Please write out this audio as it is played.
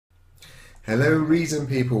Hello Reason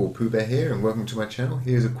people, Pooh Bear here and welcome to my channel.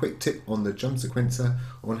 Here's a quick tip on the drum sequencer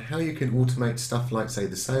on how you can automate stuff like say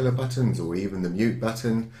the sailor buttons or even the mute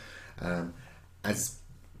button. As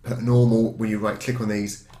per normal, when you right click on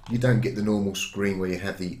these, you don't get the normal screen where you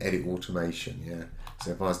have the edit automation. Yeah.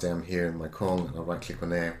 So if I was down here in my Kong and I right click on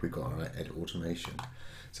there, we've got our edit automation.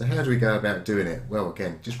 So how do we go about doing it? Well,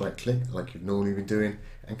 again, just right click like you've normally been doing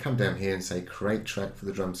and come down here and say create track for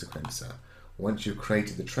the drum sequencer. Once you've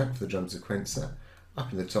created the track for the drum sequencer,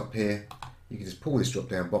 up in the top here, you can just pull this drop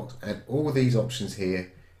down box and all these options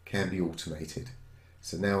here can be automated.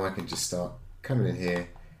 So now I can just start coming in here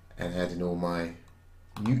and adding all my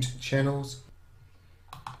mute channels.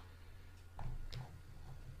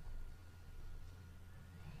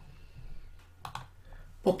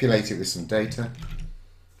 Populate it with some data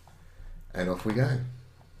and off we go.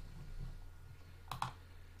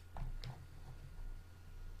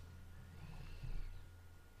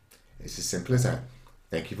 It's as simple as that.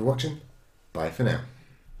 Thank you for watching. Bye for now.